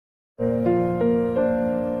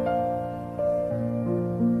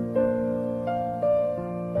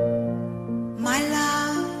My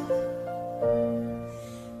love,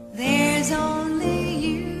 there's only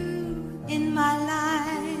you in my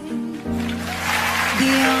life,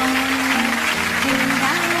 the only thing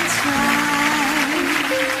that's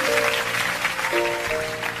right.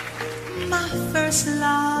 My first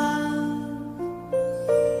love,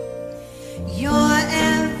 your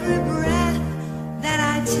every breath that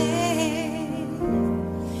I take,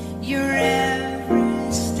 your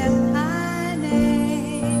every step I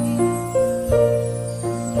make,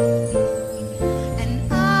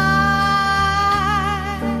 and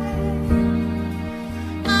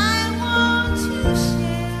I want to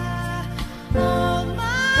share all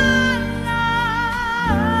my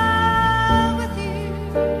love with you.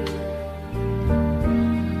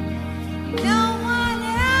 No one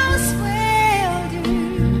else will do.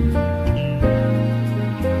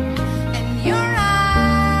 And your eyes,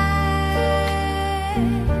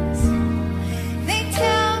 they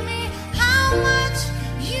tell me how much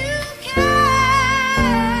you care.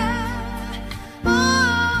 Oh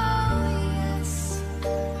yes,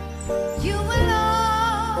 you will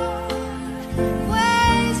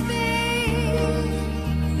always be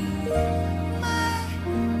my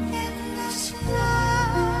endless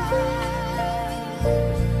love.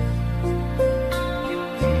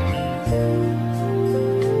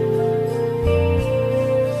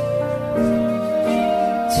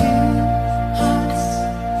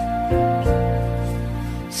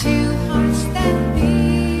 Two hearts that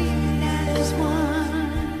beat as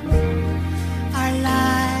one. Our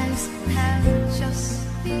lives have just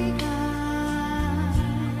begun.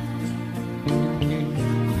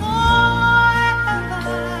 Forever,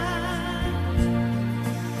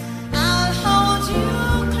 I'll hold you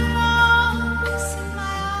close in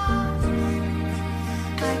my arms.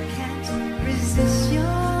 I can't resist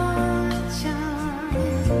your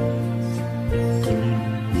charms.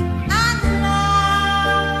 And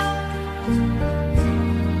love,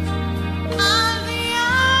 I'll be a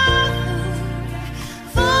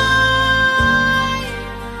fool for you,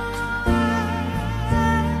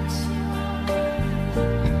 I'm sure.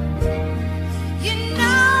 You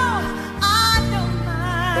know I don't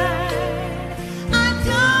mind, I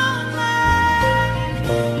don't mind,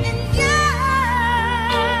 and yes,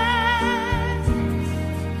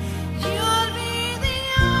 you'll be the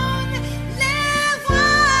only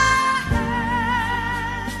one.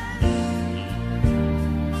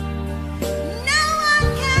 No one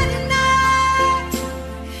can deny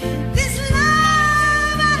this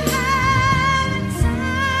love I have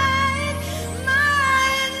inside my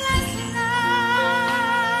endless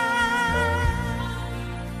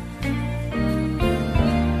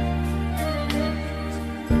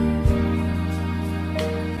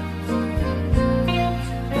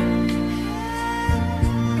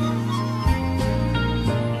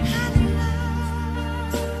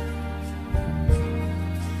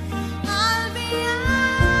I'll be a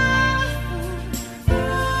fool for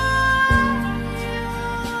you,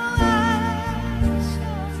 I'm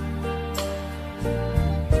sure.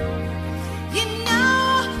 You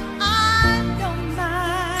know I don't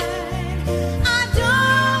mind, I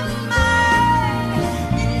don't mind,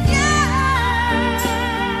 and yes,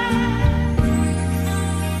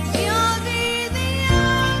 you'll be the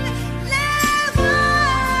only one.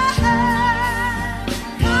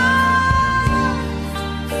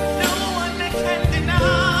 No one that can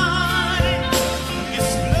deny this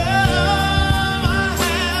love I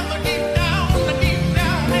have deep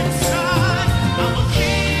down inside. I'ma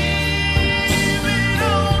give it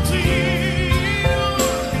all to you.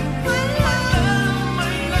 My love,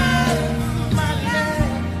 My love, my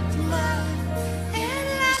love. my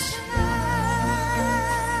endless love.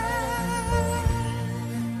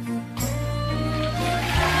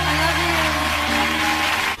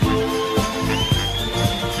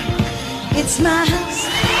 It's my house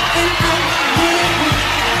and I live in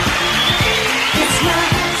it. It's my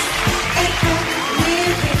house and I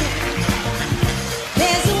live in it.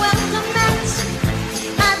 There's a welcome mat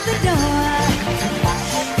at the door.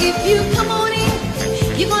 If you come on in,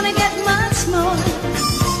 you're gonna get much more.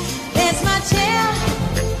 There's my chair,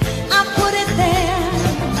 I put it there.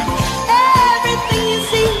 Everything you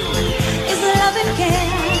see is love and care.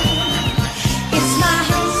 It's my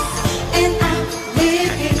house and I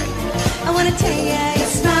live in it. I wanna tell you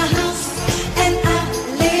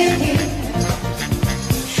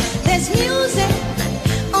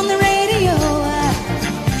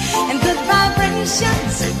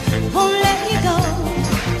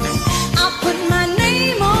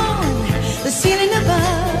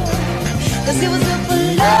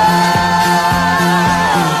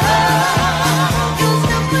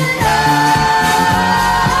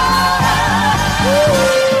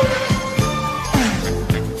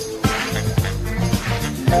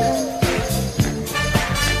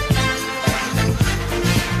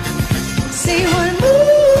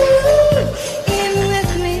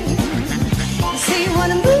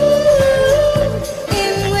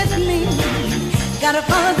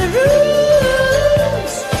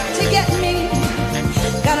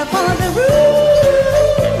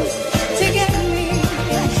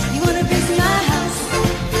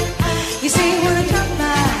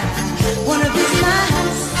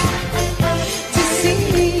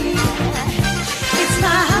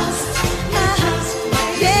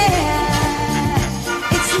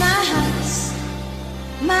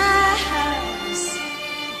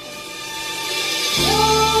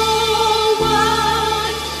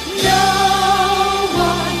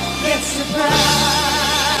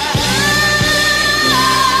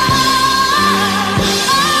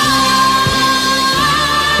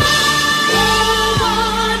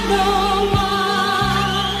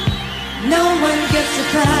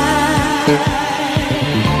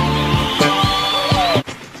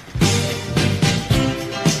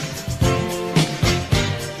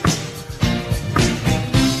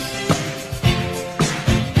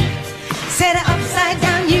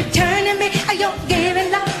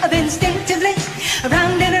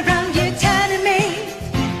Around and around you turning me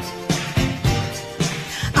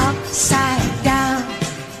upside down.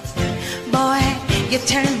 Boy, you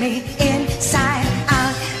turn me inside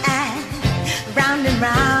out and round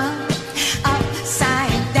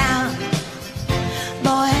upside down.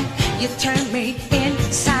 Boy, you turn me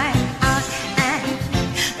inside out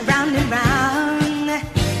and round.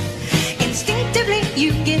 Instinctively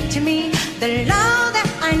you give to me the love that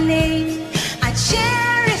I need. I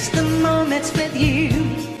cherish the moments with you.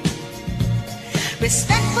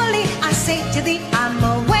 Respectfully I say to thee, I'm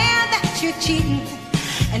aware that you're cheating,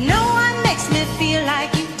 and no one makes me feel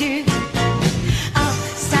like you do.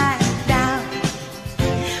 Upside down,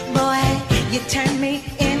 boy, you turn me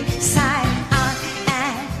inside out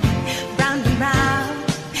and round.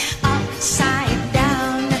 Upside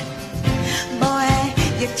down, boy,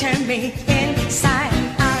 you turn me inside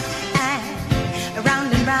out and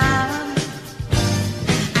round.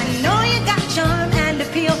 I know you got charm and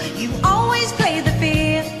appeal, you always play the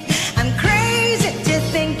field. I'm crazy to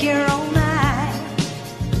think you're all mine.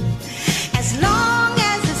 As long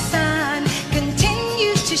as the sun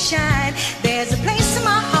continues to shine, there's a place in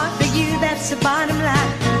my heart for you, that's the bottom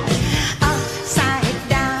line. Upside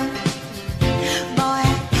down, boy,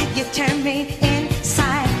 you turn me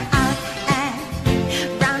inside out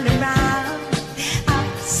and round.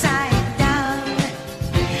 Upside down,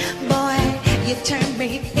 boy, you turn me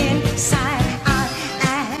inside out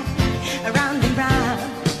and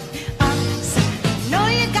round. Upside. Know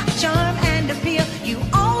you got charm and appeal, you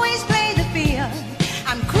always play the field.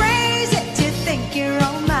 I'm crazy to think you're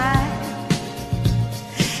all mine.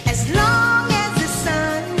 As long as the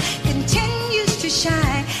sun continues to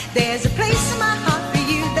shine, there's a place in my heart for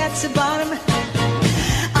you, that's the bottom.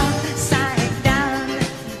 Upside down,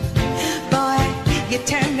 boy, you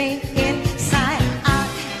turn me inside out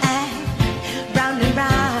and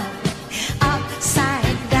round.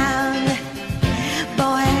 Upside down,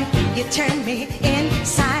 boy, you turn me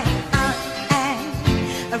inside out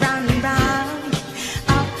and round.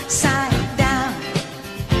 Upside down,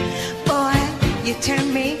 boy, you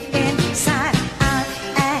turn me inside out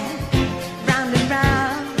and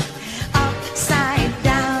round. Upside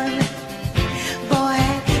down, boy,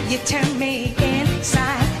 you turn me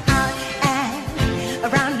inside out and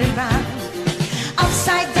round.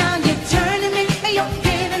 Upside down, you're turning me, and you're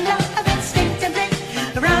giving love instinctively.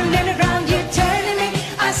 Around and around, you're turning me,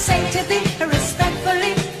 I say to thee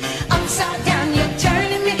respectfully. Upside down, you're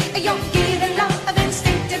turning me, and you're giving love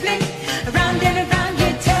instinctively. Around and around,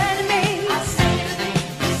 you're turning me, I say to thee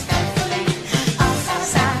respectfully.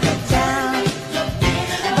 Upside down,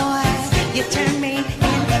 boy, you turn me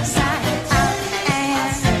inside out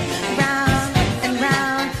and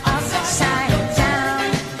round. Upside down,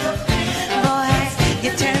 boy,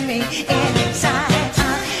 you turn me inside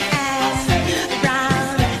out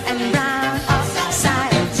and round.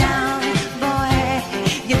 Upside down, boy,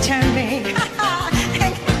 you turn me.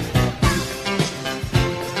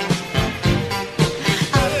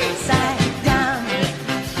 Upside down,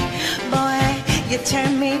 boy, you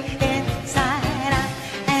turn me inside out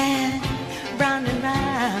and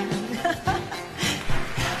round.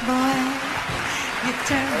 Boy, you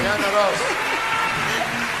turn me. Diana Ross,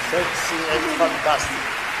 sexy and fantastic.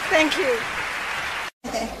 Thank you.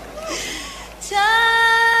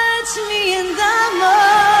 Touch me in the morning,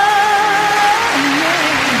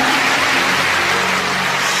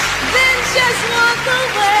 then just walk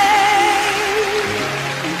away.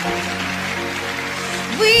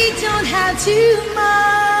 We don't have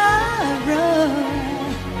tomorrow,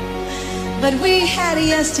 but we had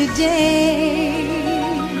yesterday.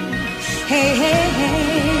 Hey, hey, hey.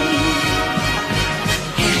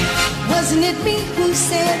 Wasn't it me who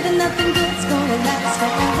said that nothing good's gonna last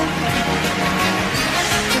forever?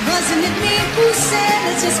 Wasn't it me who said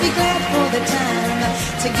let's just be glad for the time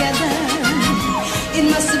together? It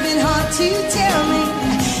must have been hard to tell me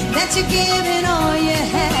that you're giving all you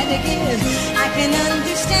had to give. I can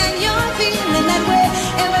understand your feeling that way.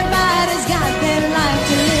 Everybody's got their life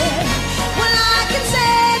to live. Well, I can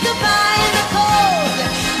say goodbye in the cold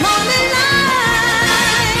morning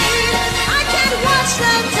light. I can't watch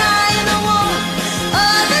them die in the warmth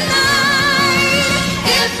of the night.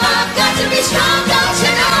 If I've got to be strong, don't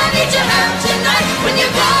you know I need your help tonight? When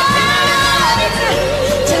you're gone,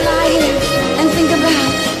 to lie here and think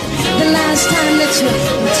about the last time that you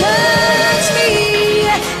touched me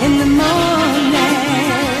in the morning.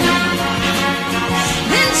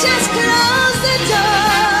 Then just close the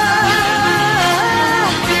door.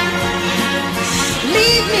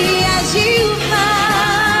 Leave me as you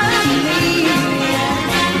found me,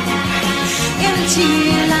 into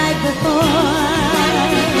your life before.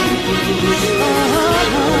 Oh.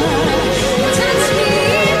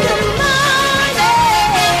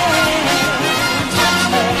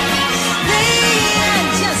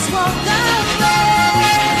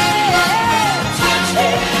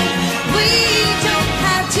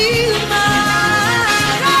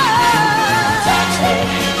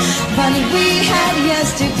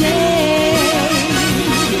 yesterday.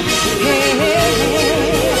 Hey, hey,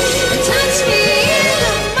 hey. Touch me in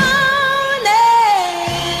the morning,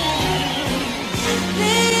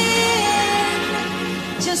 then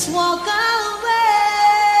just walk away.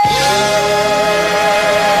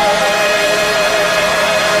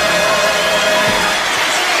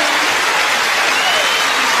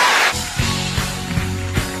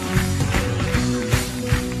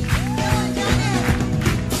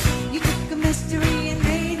 You took a mystery and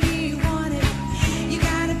made me want it. You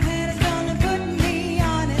got a pedestal and put me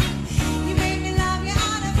on it. You made me love you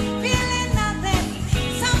out of feeling nothing,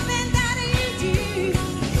 something that you do.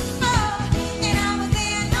 Oh, and I was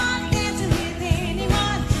there not dancing with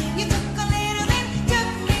anyone. You took a little and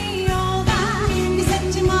took me over. You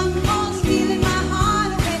set your mark on stealing my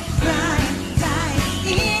heart away, crying,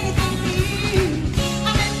 dying, anything for you.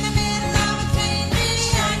 I'm in the middle of a train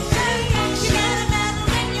reaction. You got a medal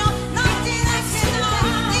when you're lost in action.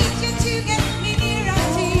 I need you to get me nearer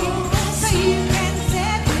to you, so you can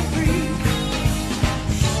set me free.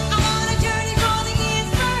 I'm on a journey for the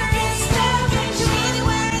inspiration, to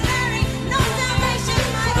anywhere and there ain't no salvation.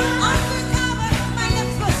 My arms were covered, my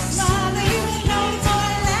lips were small, you no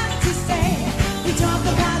more left to say. We talk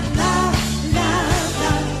about love, love,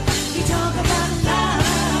 love. We talk about love.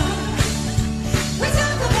 We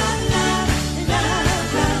talk about love,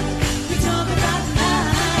 love, love. We talk about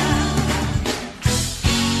love.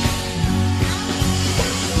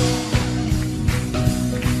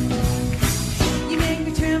 You make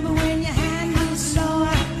me tremble when your hand moves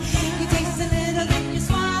slower. You taste a little, then you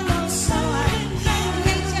swallow slower. You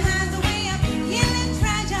reach your hands away up, healing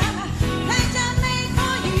treasure, pleasure made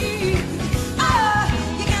for you. Oh,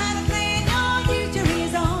 you got a plan, your future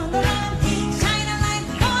is on the run. Shine a light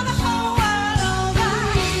for the whole world over.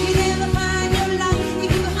 You never find your love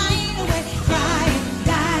if you hide away, cry and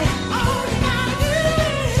die. All you gotta do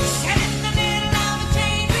is get in the middle of a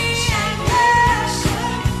chain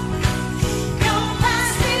reaction. Don't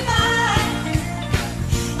pass me by,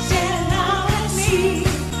 share along with me.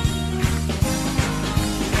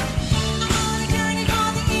 I'm on a journey for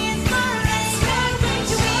the inspiration,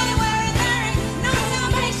 to anywhere and there ain't no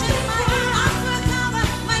salvation. My arms were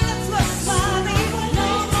covered, my lips were small, you no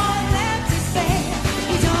more left to say.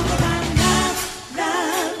 We talk about love,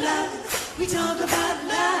 love, love. We talk about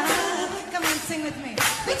love. Come on, sing with me.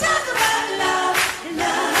 We talk about love,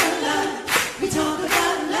 love, love. We talk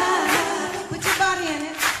about love. Put your body in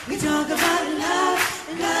it. We talk about love,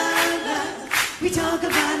 love, love. We talk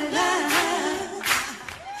about love.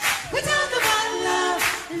 We talk about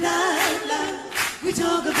love, love, love. We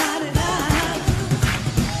talk about love.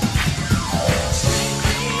 Chain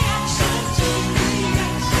reaction, chain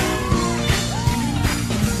reaction.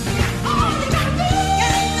 All you gotta do,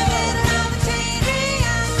 get in the middle of a chain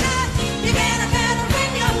reaction. You get a medal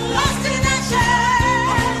when you're lost in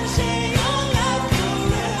action. Share your love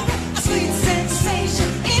forever. A sweet sensation,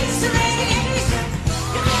 instant radiation.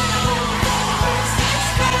 You gotta hold that first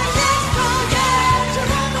inspiration.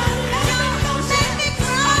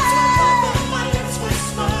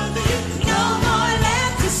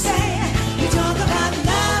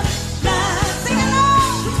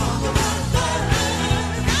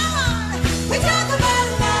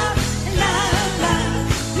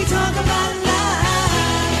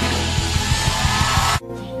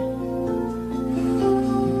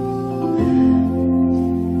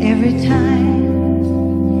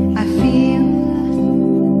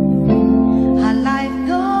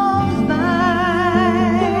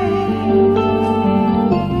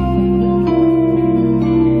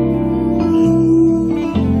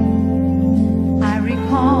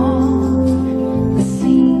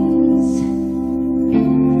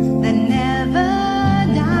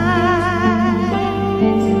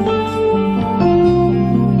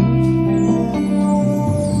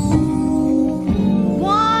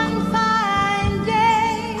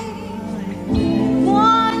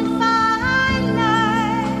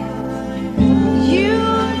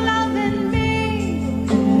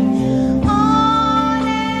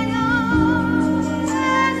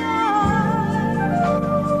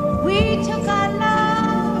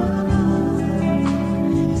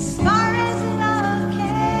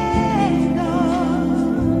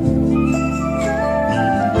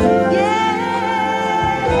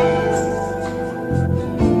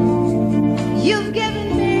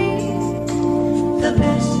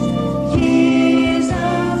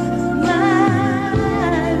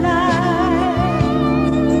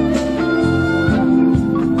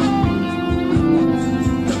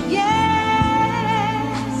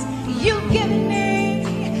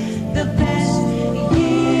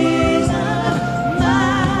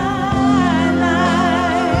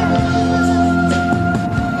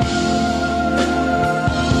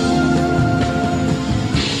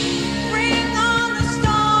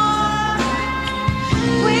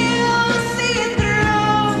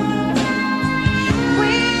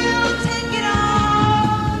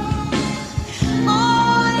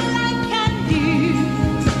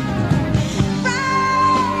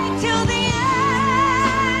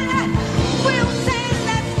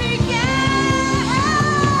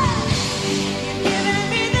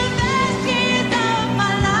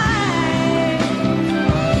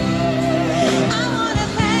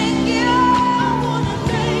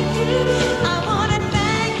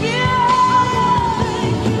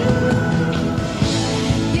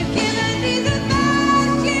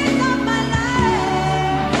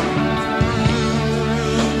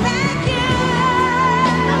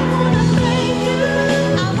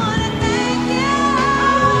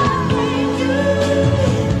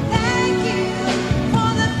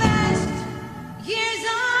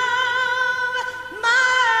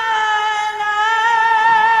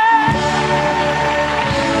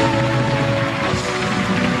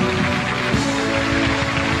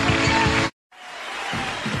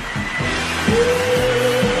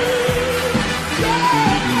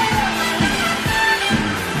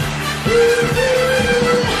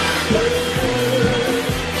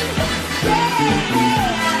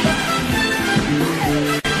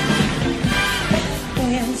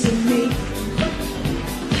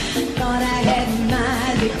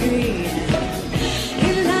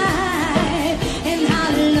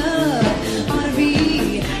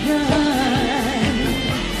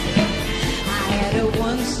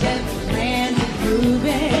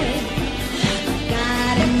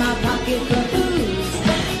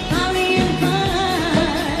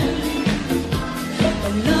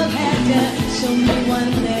 show me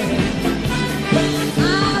one day.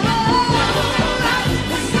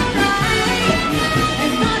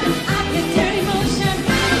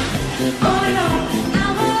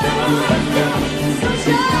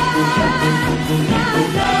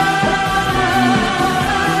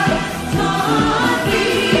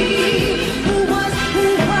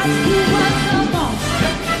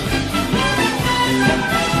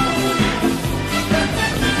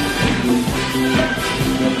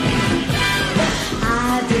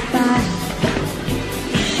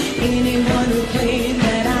 Anyone who claimed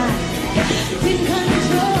that I didn't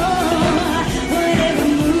control whatever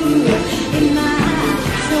moved in my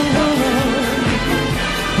soul.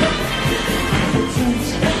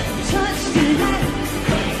 Touch the light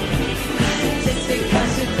just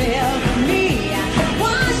because you fell for me.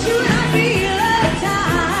 Why should I feel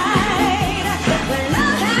uptight when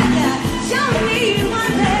love had to show me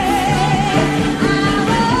one day?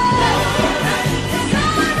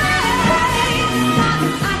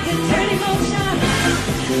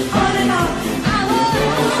 On and on, I was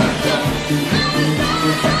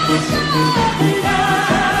so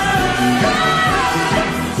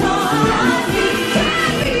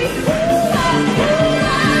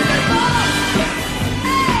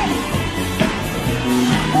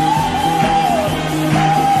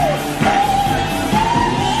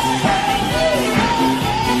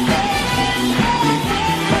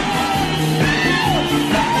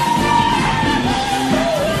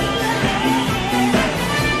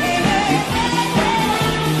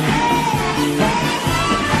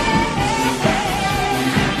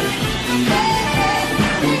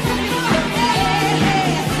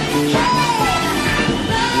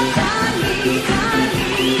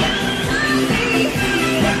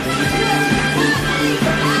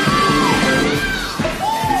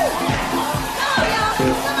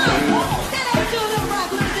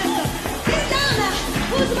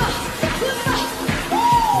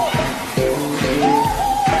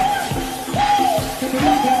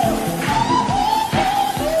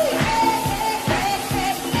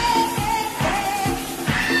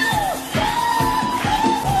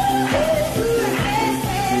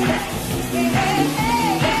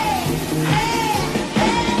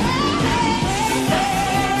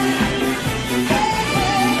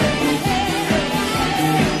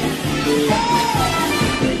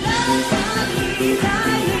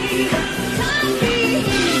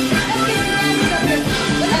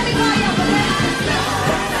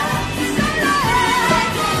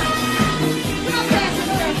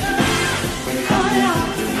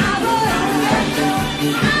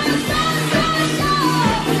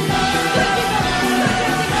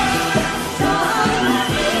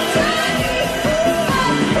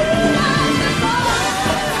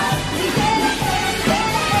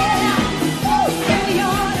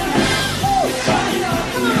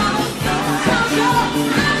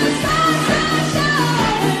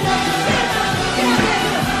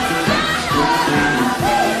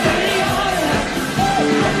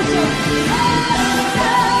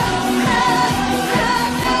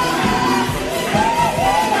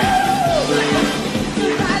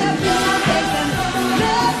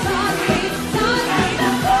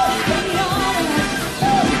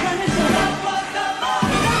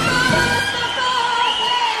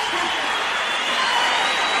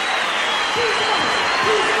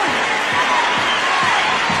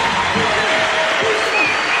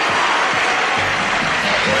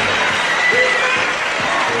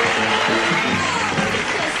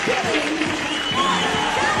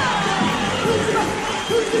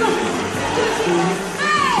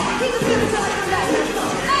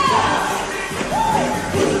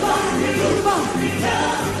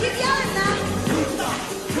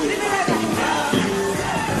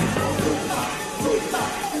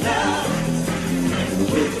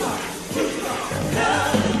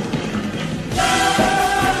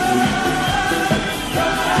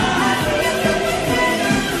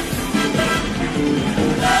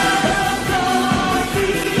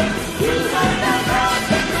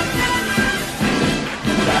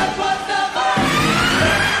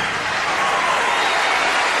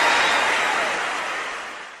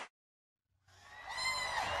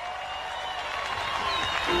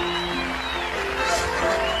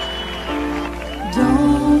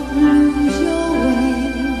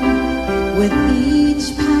with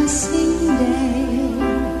each passing day.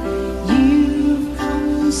 You've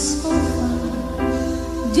come so far,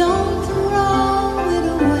 don't throw it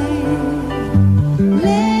away.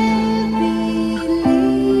 Live believing,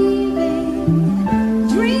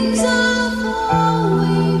 dreams are for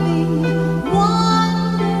weaving,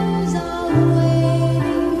 wonders are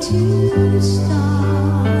waiting to start.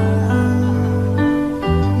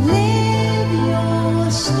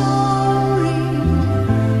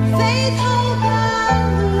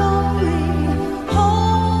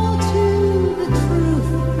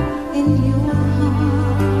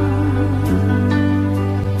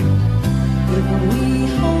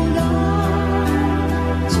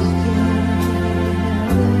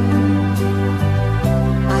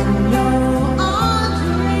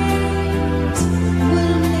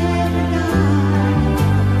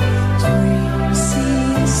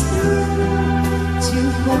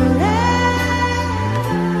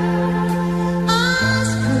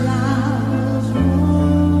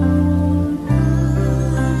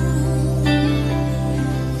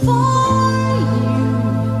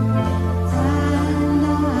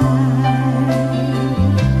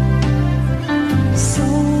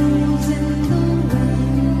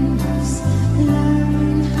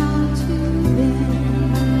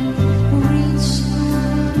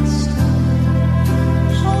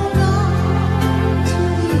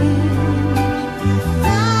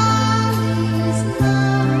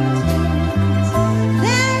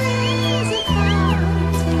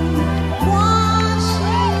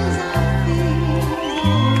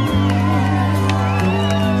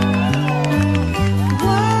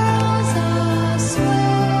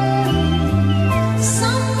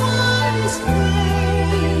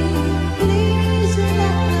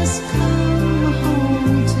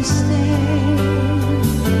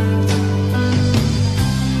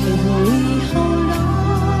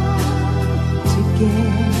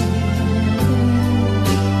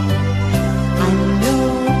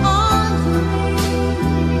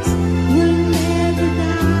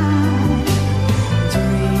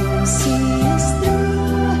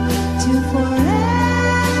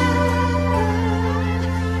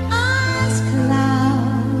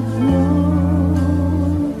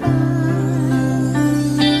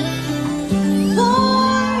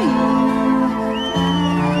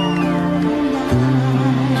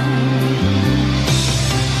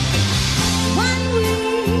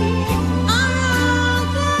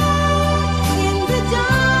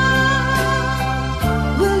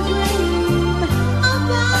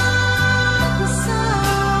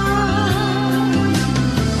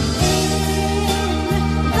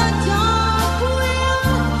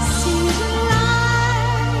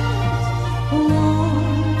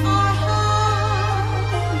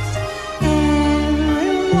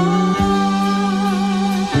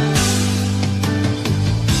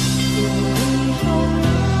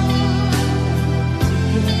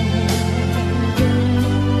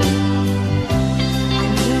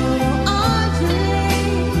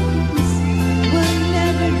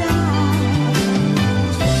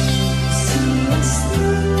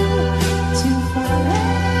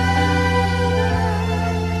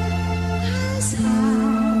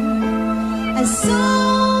 as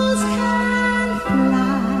souls can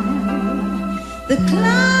fly, the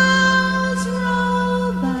clouds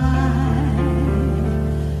roll by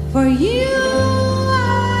for you.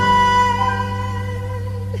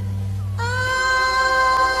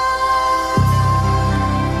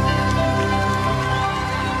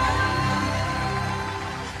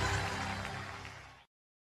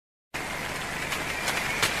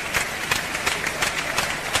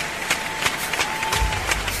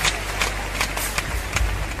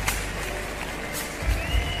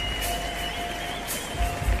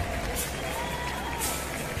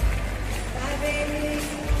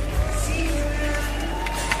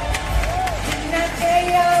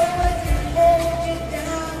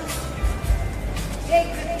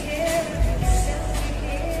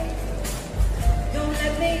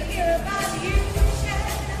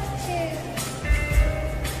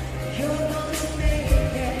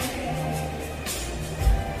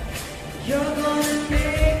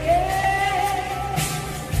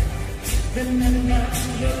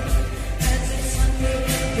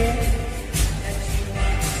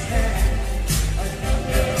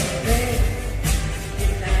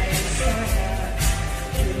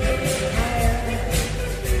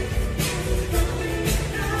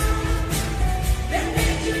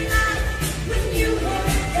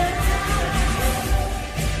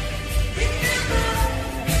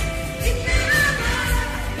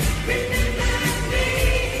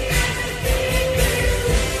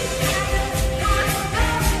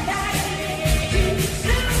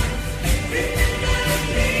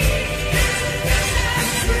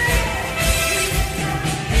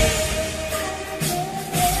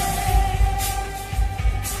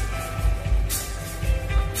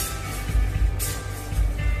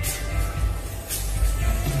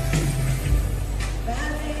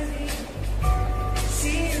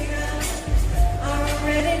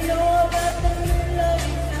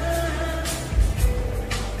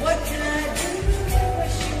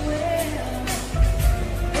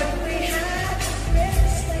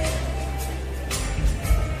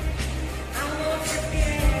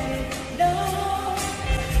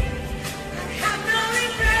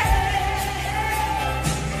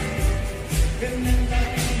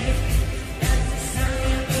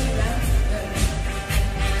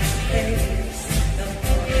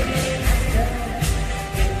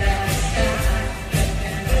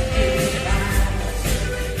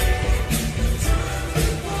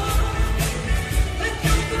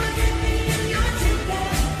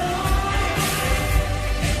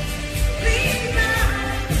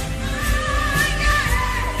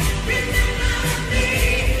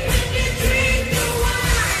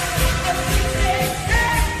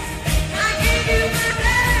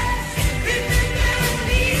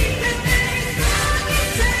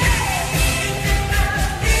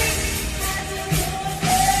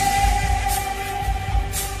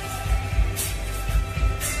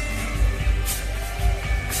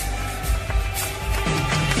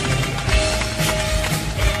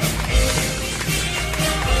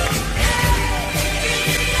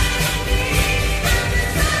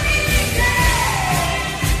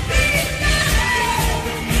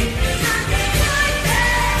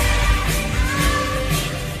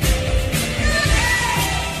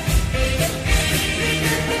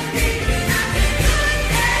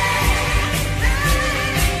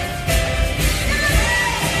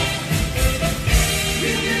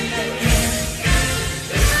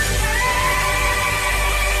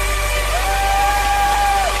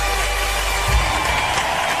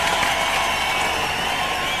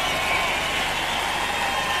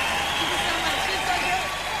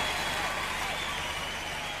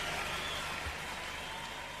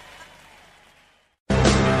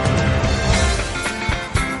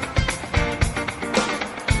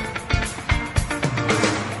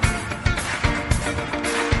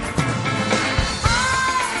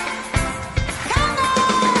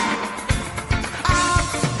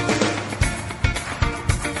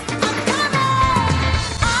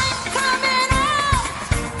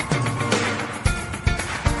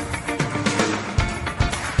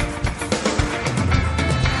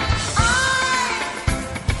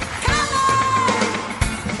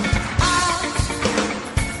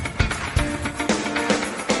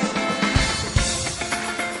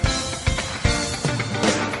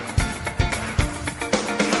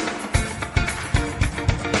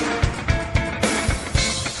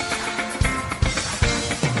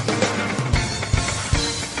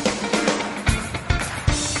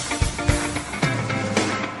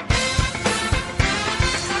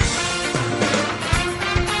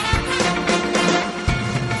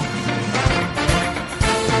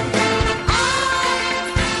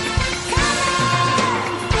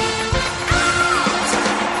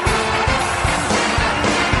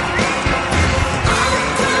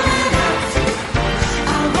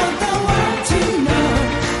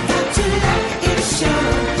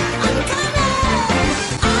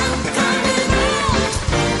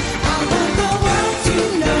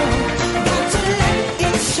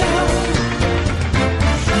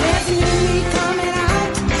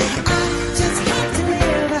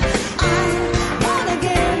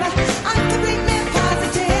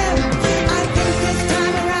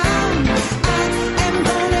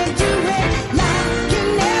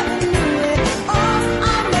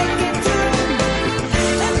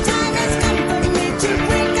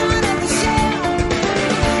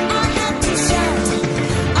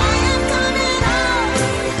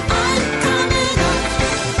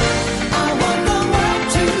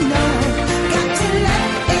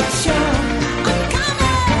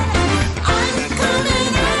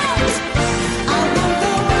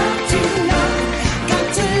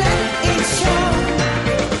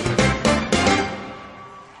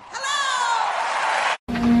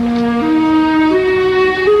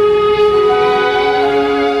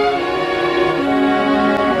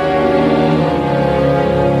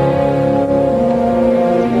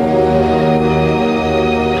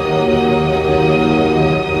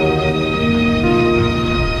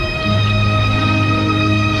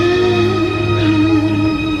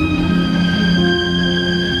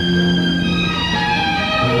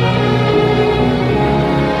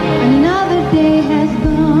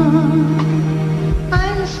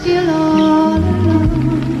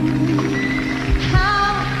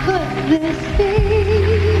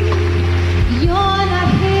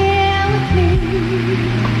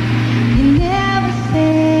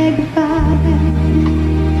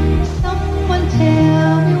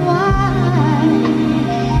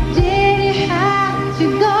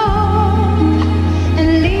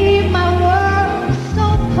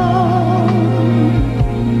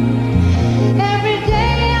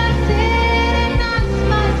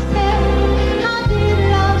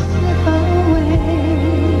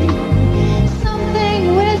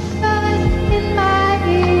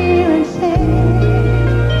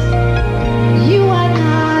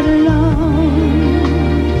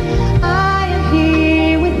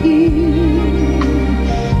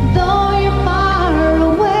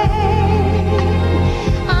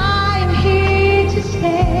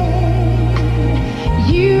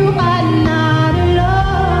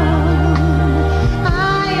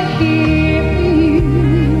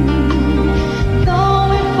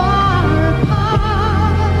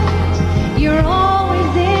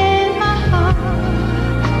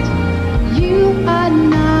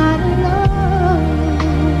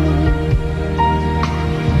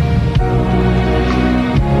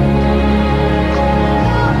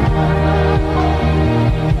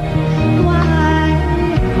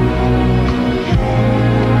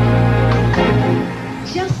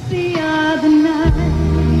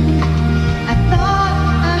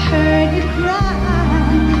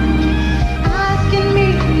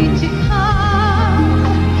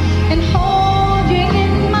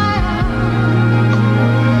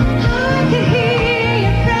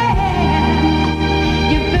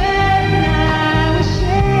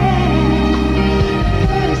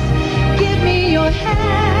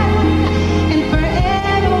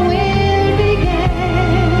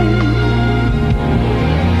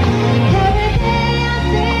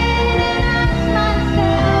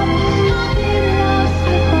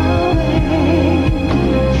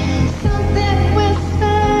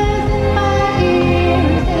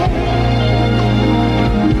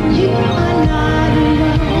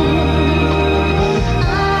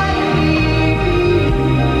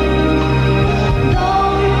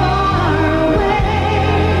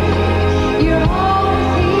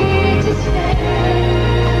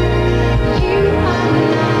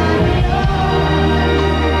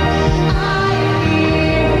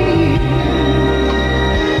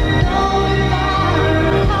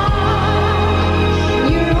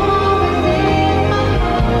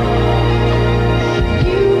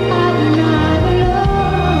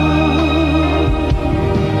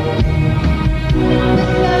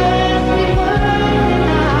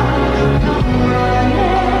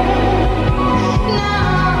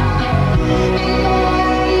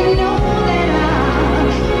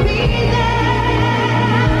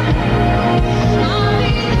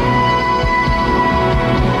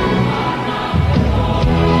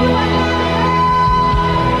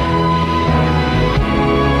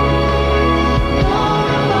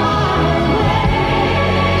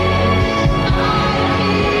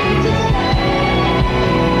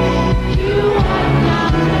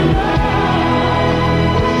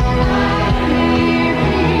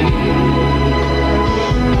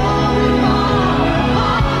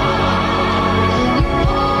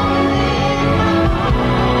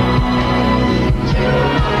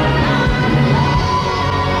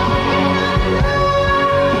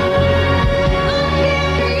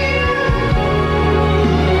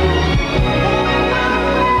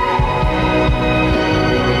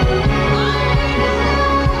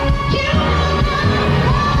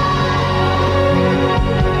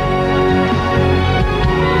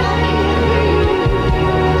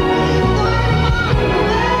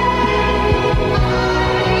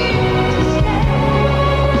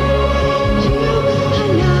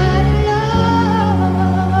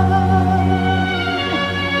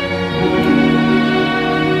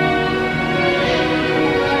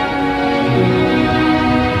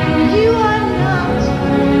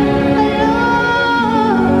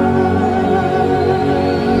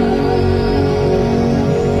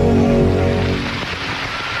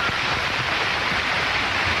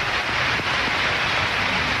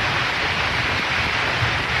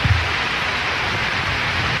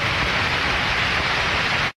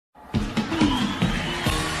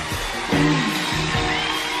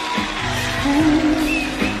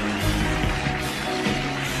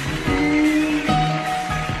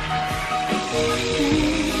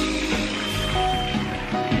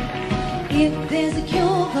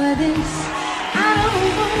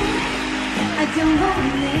 don't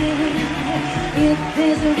want it. If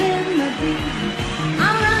there's a remedy,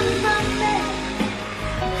 I'll run from it.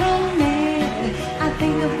 I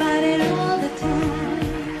think about it all the time.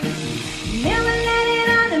 Never let it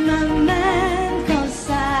out of my mind, 'cause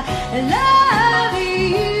I love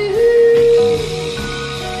you.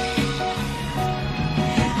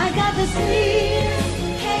 I got the sweetest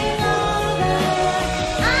hangover.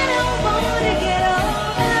 I don't want to get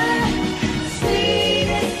over.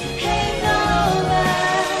 Sweetest hangover.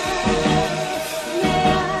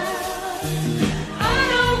 Yeah, I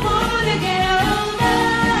don't want to get over.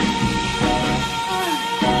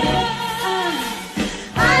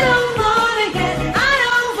 I don't want to get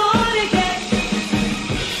over.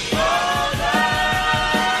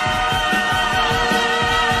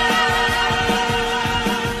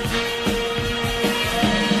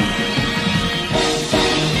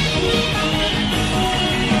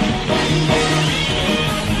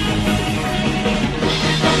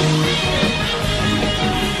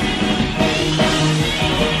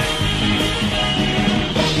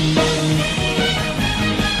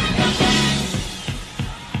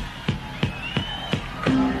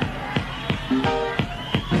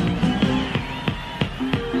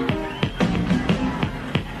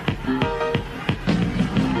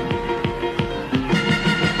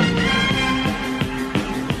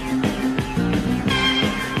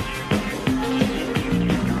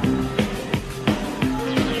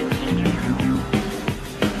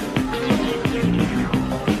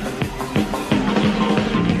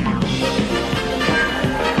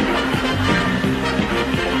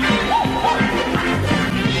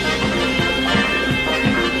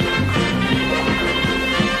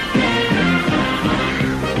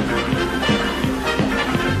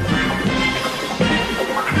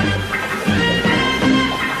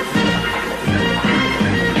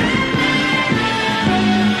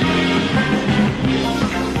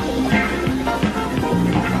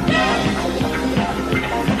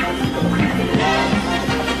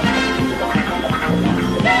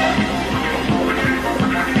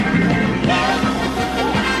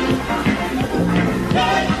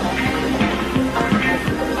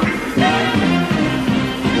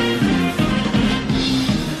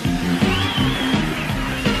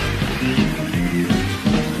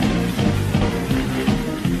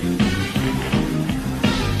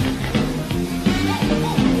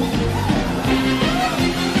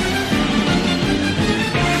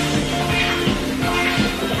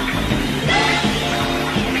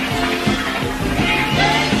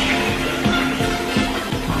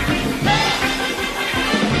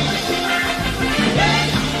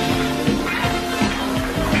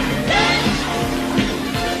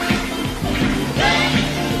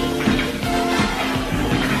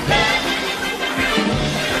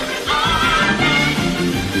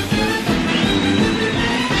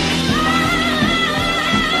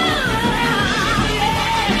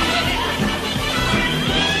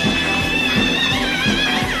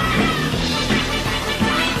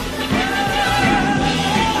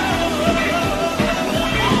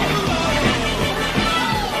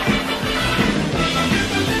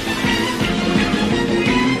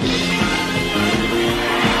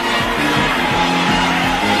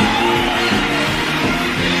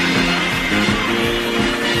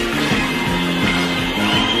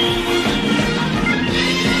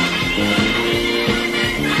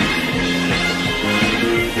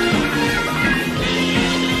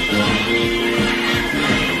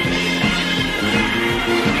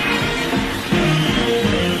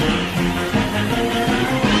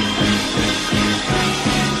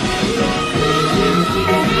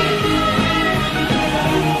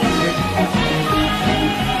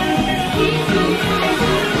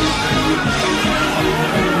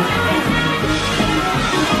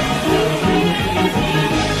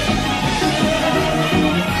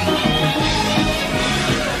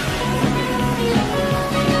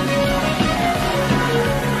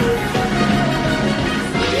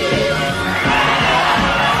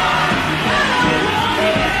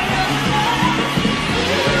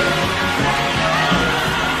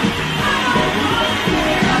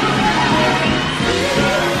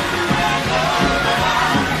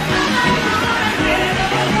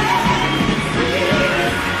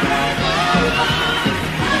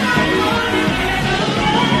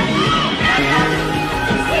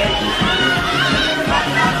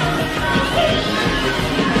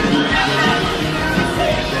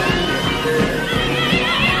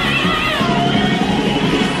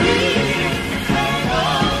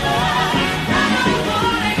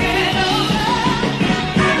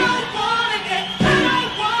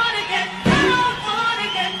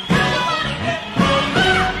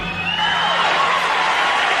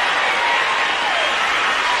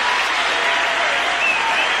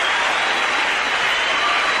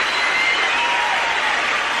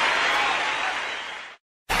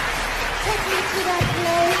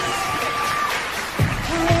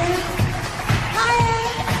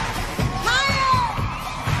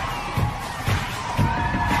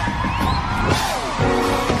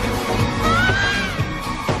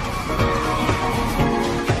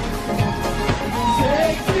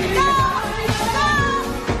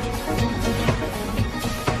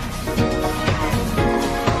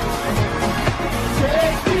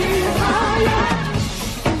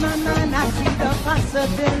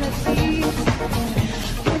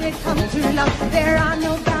 when it comes to love, there are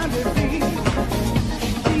no boundaries.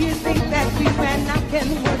 Do you think that you and I can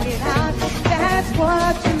work it out? That's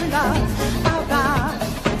what true love about.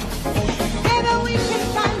 Maybe we can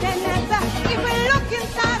find an answer if we look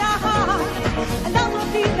inside our heart. Love will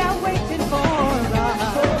be there waiting for us.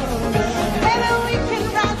 Maybe we can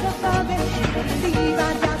rise above it, leave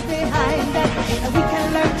our doubts behind us, and we can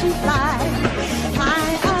learn to fly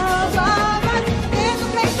high above us. There's a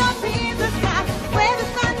place up in the sky where the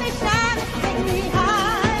sun may shine. Take me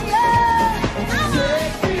higher.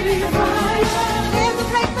 Take me higher. There's a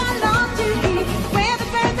place I long to be where the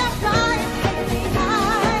birds are flying. Take me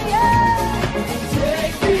higher.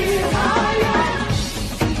 Take me higher.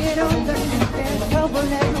 See it on the news, there's trouble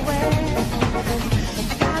everywhere.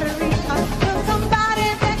 I gotta reach out to somebody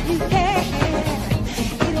that you care.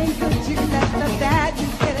 It ain't good to let the bad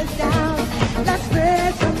news get us down. Let's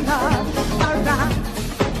spread some love around.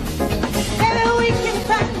 Maybe we can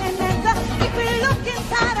find an answer if we look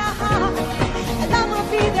inside our heart. Love will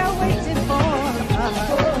be there waiting for us.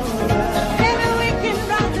 Maybe we can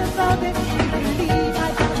rise above it if we leave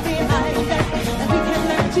our doubts behind us, and we can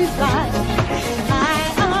learn to fly high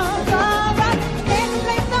above us. There's a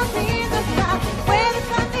place up in the sky where the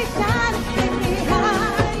sun may shine. Take me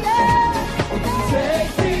higher.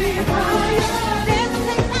 Take me higher. There's a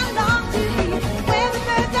place I long to be where the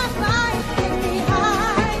birds are flying. Take me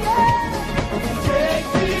higher. Take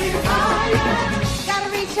me higher. Gotta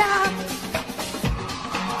reach out.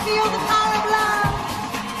 Feel the power of love.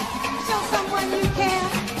 Show someone you care.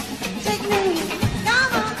 Take me.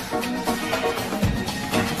 Come on.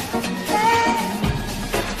 Hey.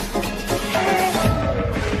 Hey.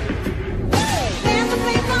 There's a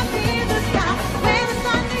place up in the sky where the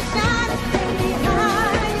sun may shine. Take me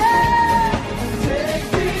higher. Take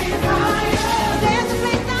me higher. There's a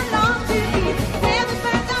place I long to be where the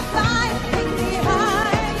birds are flying. Take me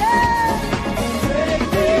higher. Take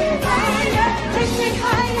me higher. Take me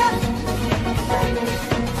higher.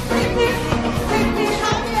 Take me higher. Take me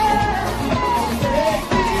higher.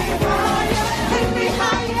 Take me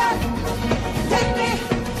higher. Take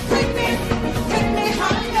me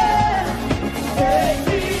higher. Take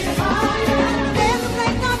me higher. There's a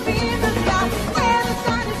place up in the sky where the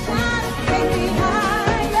sun is shining. Take me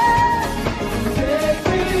higher. Take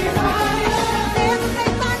me higher. There's a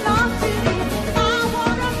place I long to be. I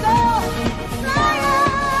wanna go higher.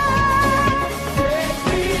 Take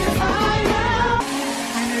me higher.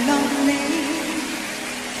 I'm lonely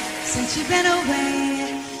since you've been away.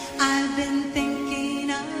 I've been thinking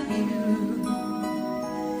of you,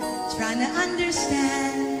 trying to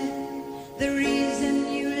understand the reason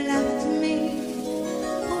you left me.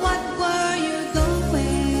 What were you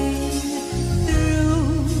going through?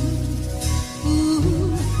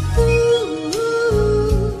 Ooh,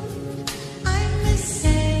 I'm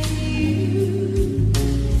missing you.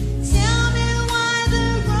 Tell me why the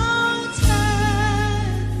road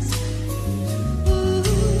turns.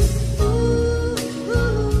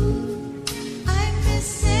 I'm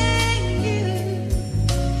missing you.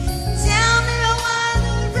 Tell me why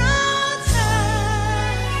the road turns.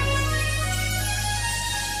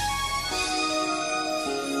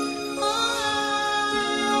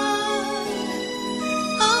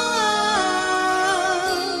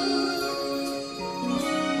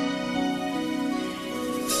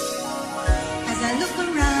 As I look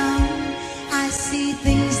around, I see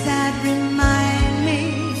things that remind me.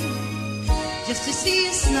 Just to see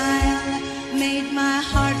you smile made my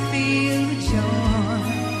heart feel joy.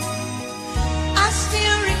 I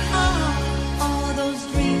still recall all those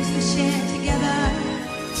dreams we shared together.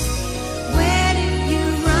 Where did you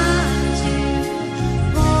run to,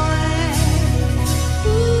 boy?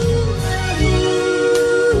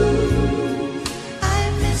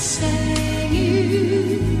 I'm missing you.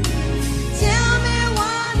 Tell me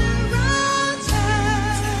why the road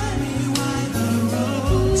turns. Tell me why the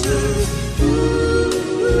road turns.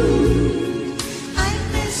 I'm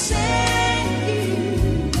missing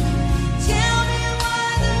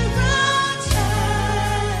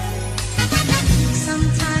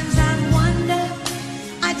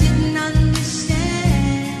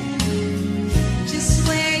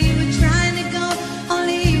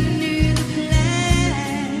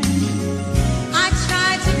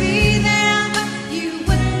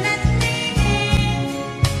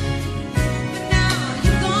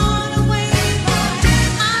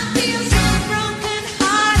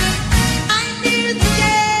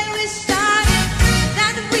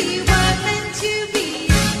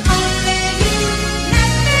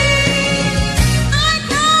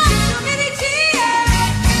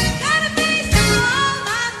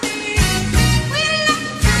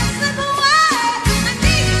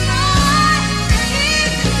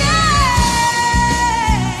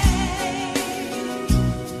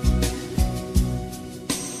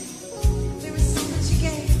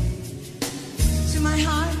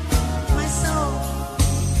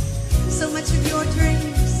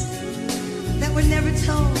were never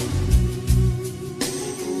told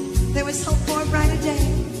there was hope for a brighter day.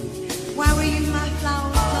 Why were you my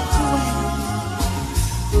flower plucked away?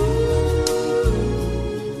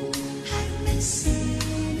 I've been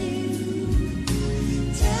seeing you.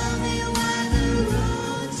 Tell me why the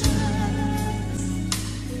road turns.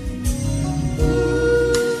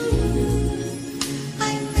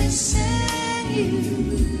 I've been seeing you.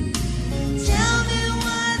 Tell me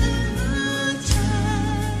why the road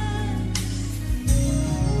turns.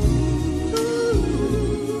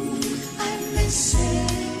 I've been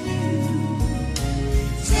seeing you.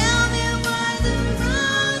 Tell me why the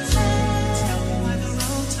road turns. Tell me why the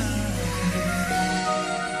road turns.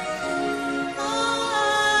 Oh,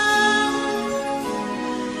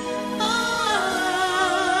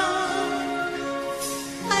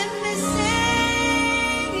 I'm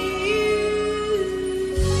missing you.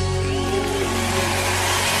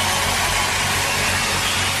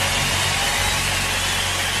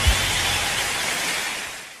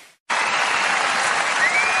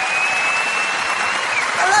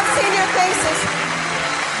 I love seeing your faces.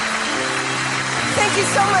 Thank you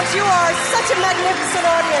so much. You are such a magnificent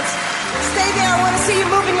audience. Stay there. I want to see you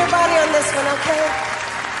moving your body on this one, okay?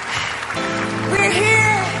 We're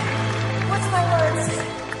here. What's my words?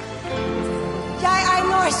 Jeg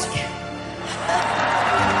norsk.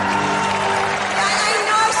 Jeg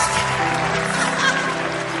norsk.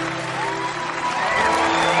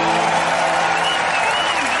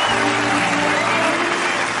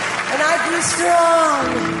 And I grew strong.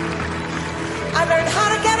 I learned how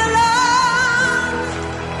to get along.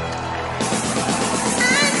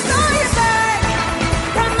 And saw you back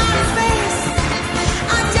from outer space.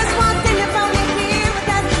 I just walked in, you found me here with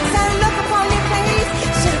that sad look upon your face.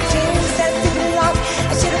 Should have changed that stupid lock.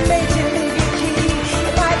 I should have made you leave your key.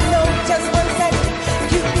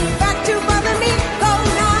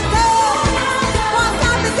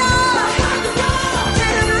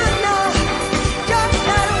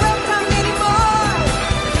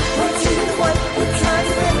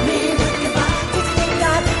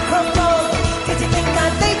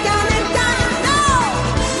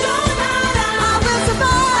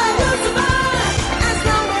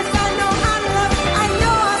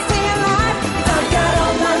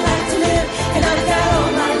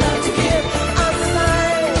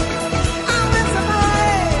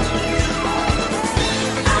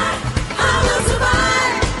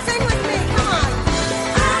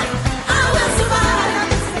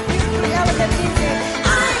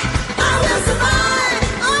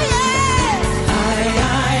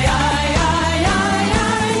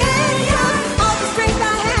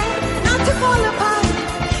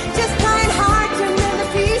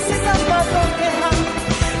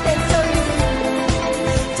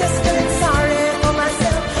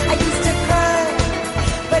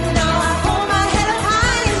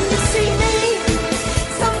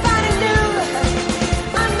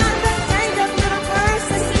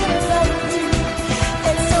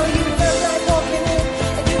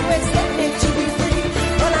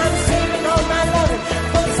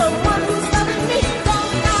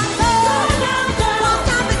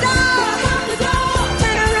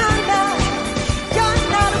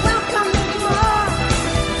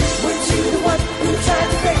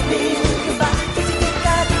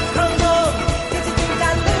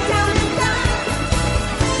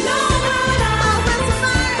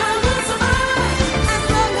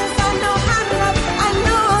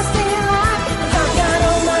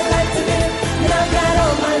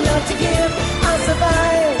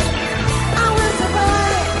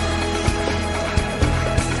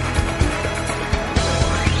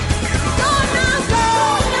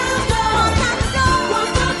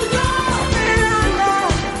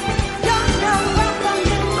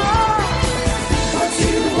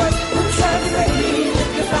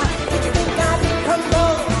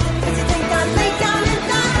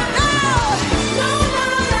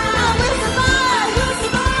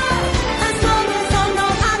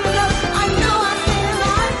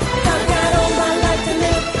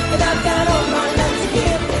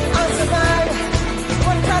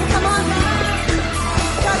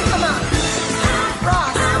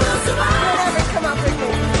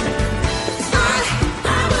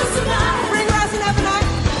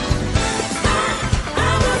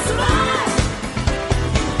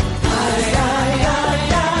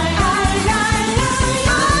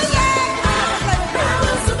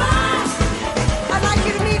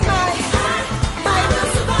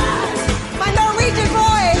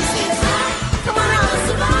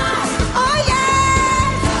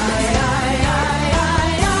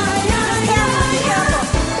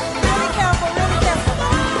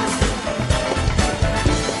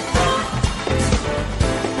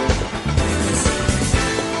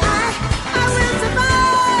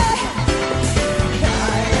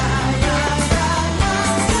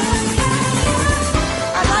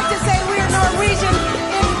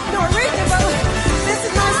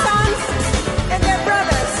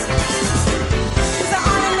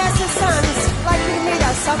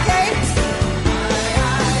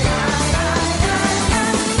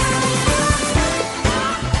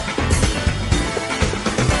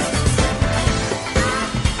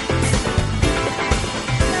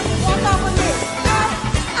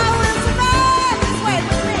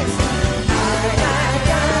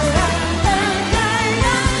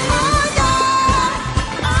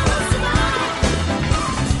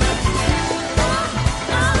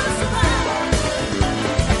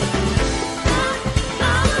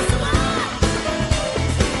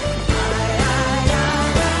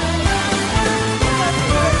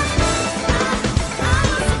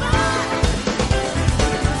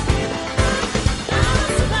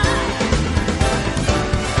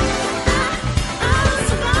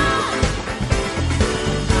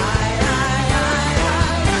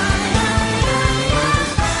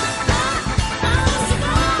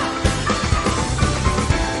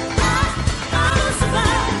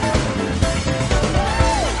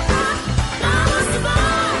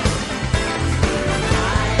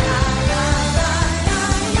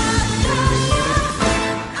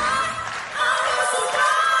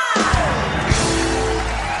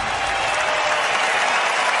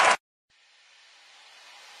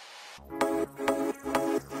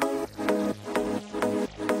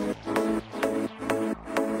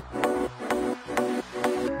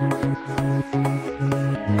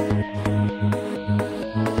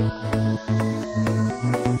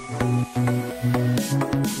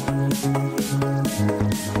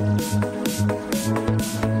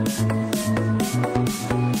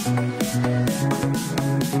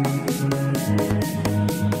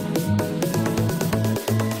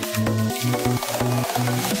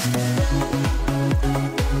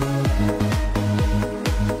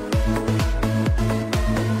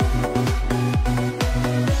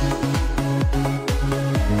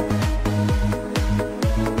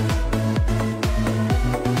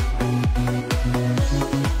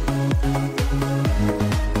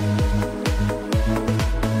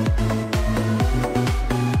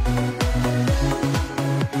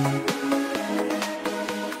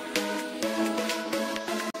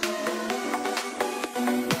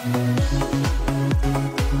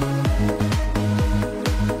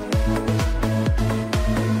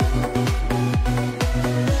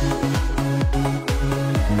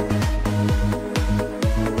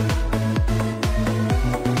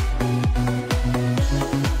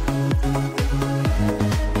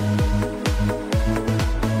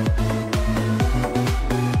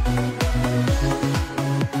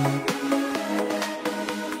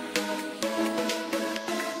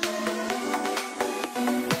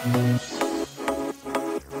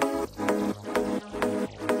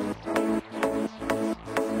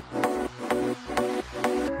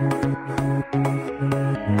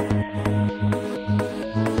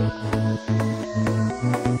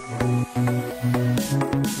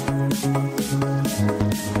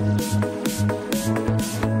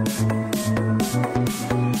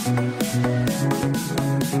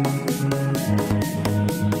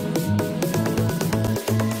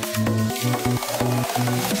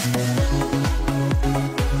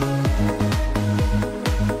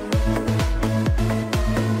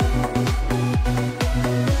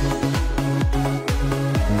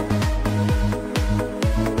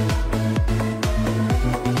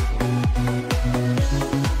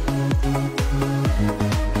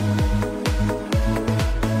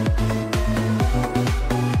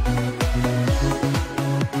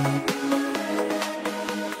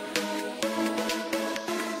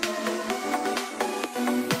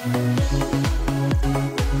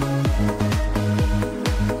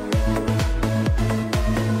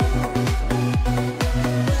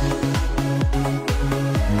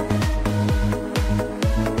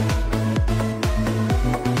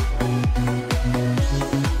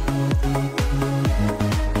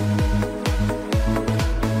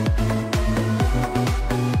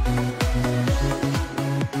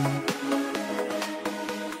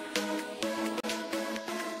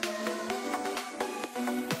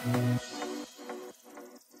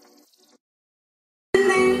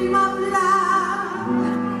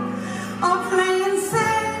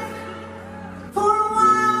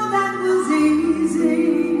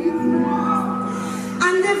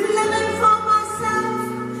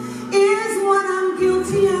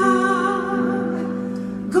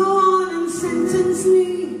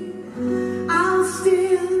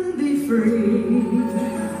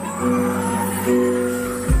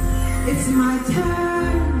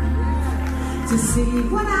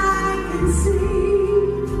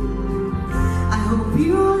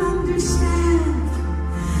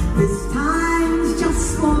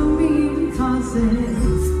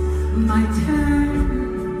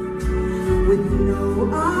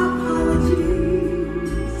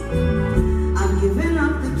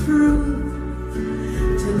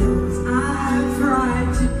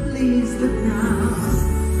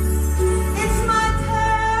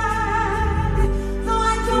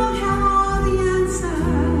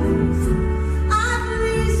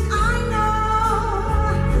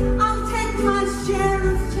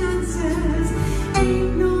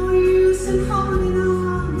 Ain't no use in holding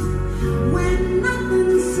on when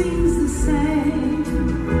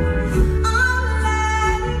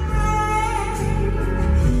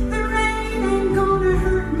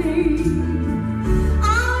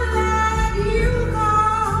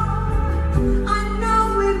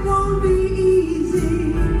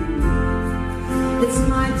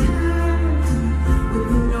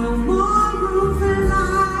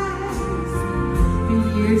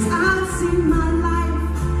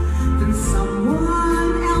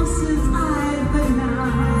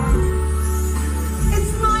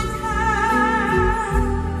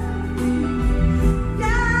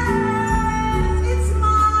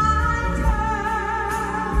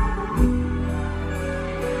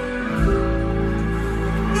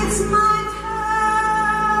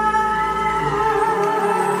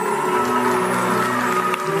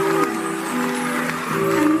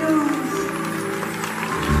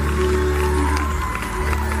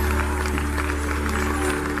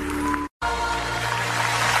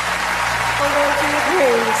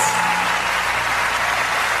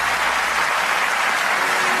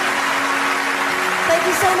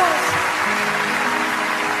you so much.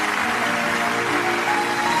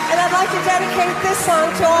 And I'd like to dedicate this song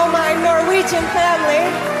to all my Norwegian family.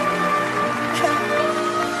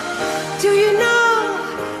 Do you know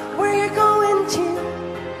where you're going to?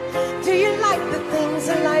 Do you like the things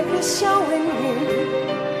that life is showing you?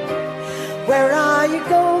 Where are you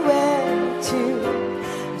going to?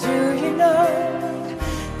 Do you know?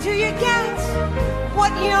 Do you get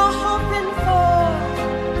what you're hoping for?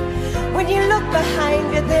 When you look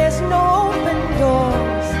behind you, there's no open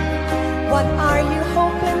doors. What are you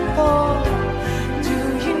hoping for? Do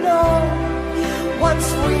you know? Once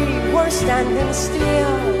we were standing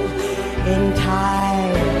still in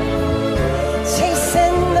time,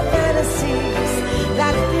 chasing the fantasies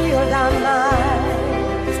that filled our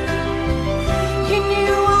minds. You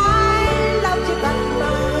knew I loved you, but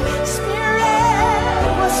my spirit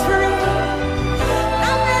was free.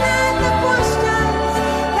 Nothing at the questions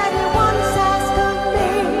that you once asked of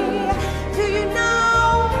me. Do you know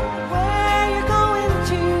where you're going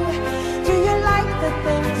to? Do you like the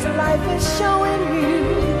things life is showing you?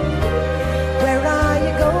 Where are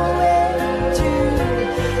you going to?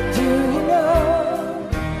 Do you know?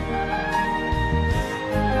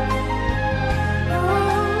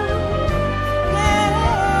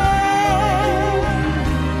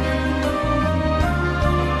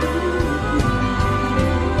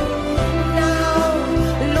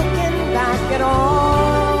 At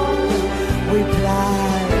all we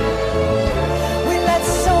planned, we let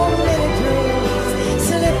so many dreams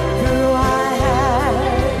slip through our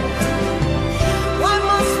hands. Why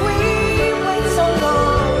must we wait so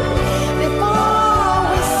long before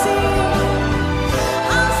we see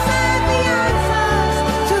how sad the answers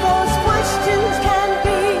to those questions can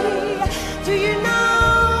be? Do you know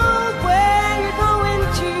where you're going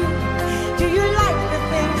to? Do you like the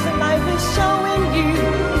things that life is showing you?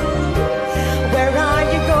 Where are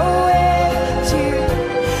you going to?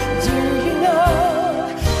 Do you know?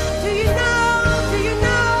 Do you know? Do you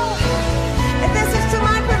know? And this is to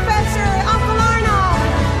my professor, Uncle Arnold.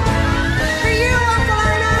 For you, Uncle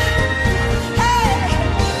Arnold. Hey!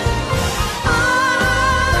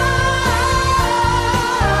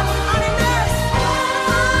 On a nurse.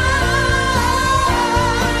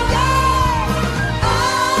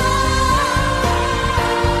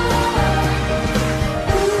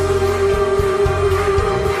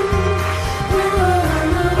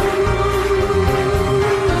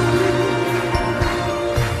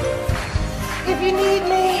 If you need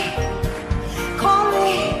me, call me.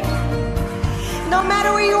 No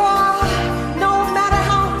matter where you are, no matter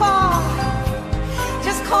how far,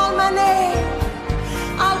 just call my name.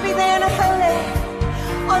 I'll be there in a hurry.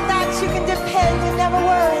 On that you can depend and never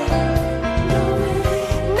worry.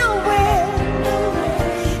 No wind,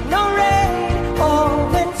 no rain, or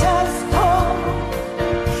winter's cold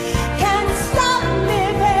can stop me,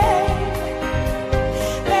 baby,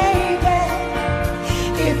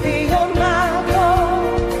 if you're my goal.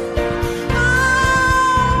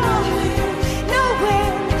 No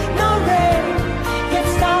wind, no rain can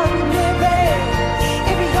stop me, baby,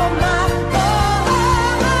 if you're my goal.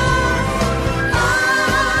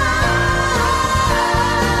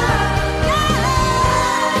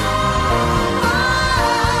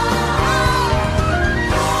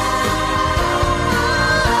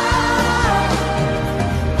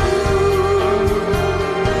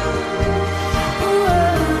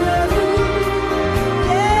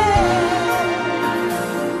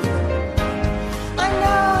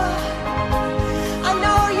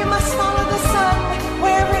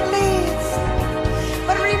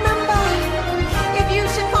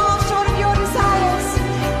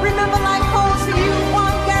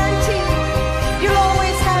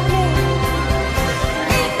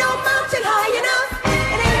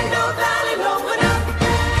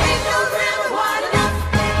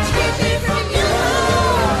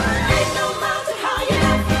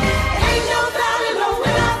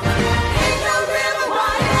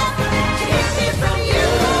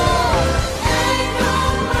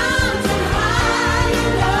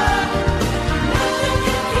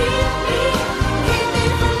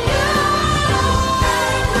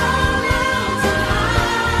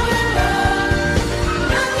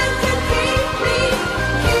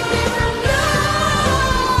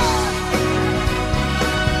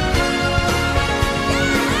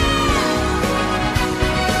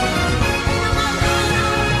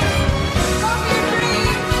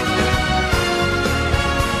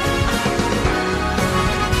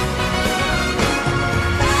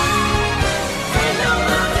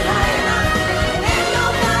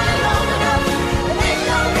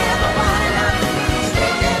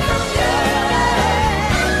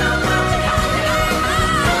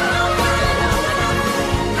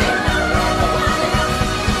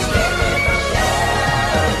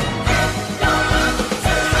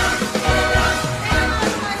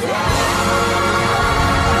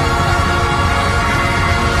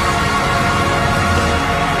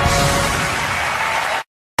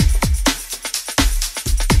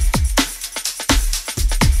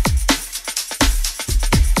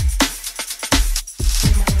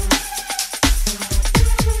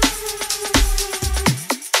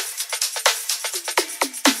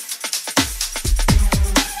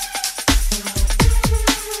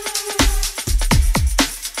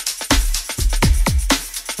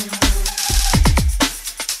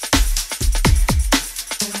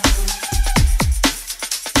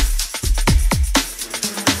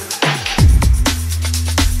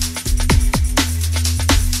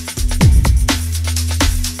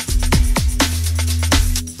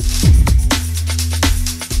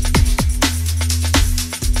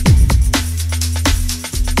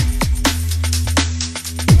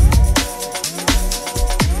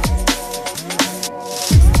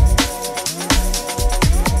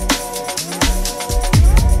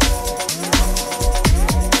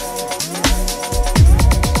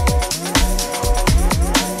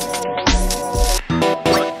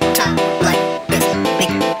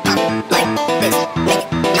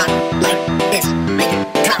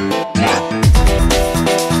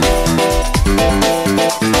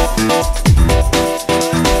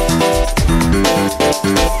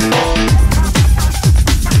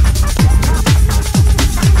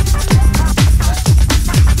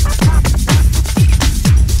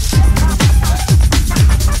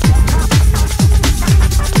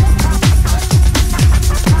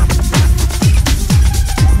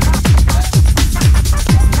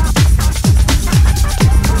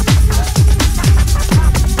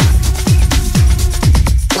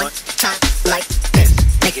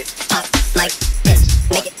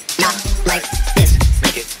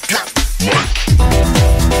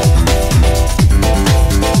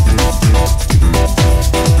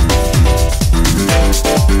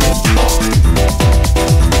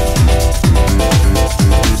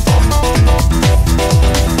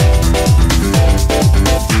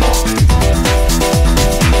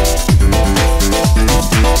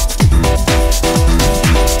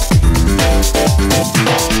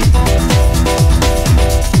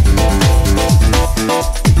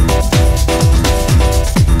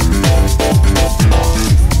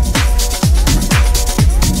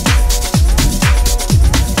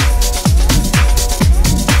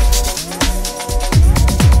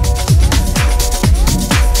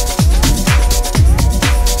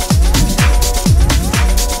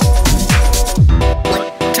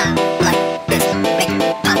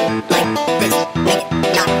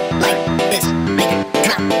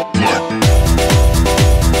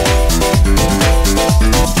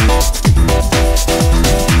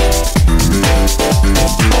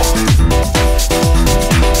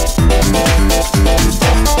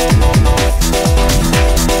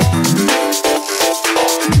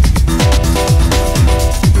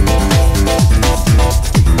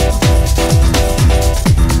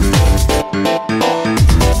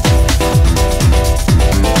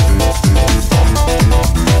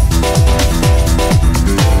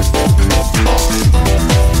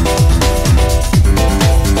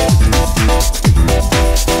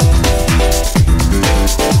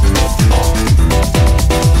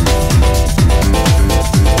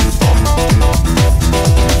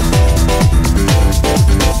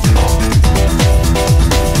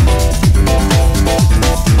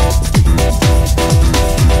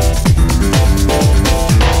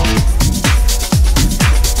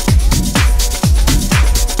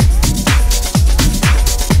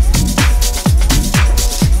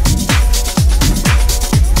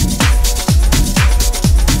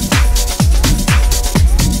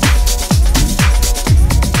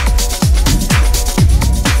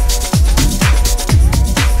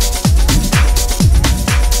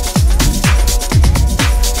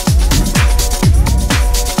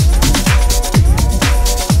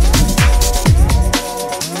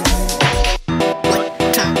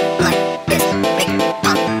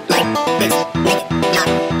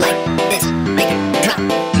 Make it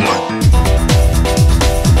drop.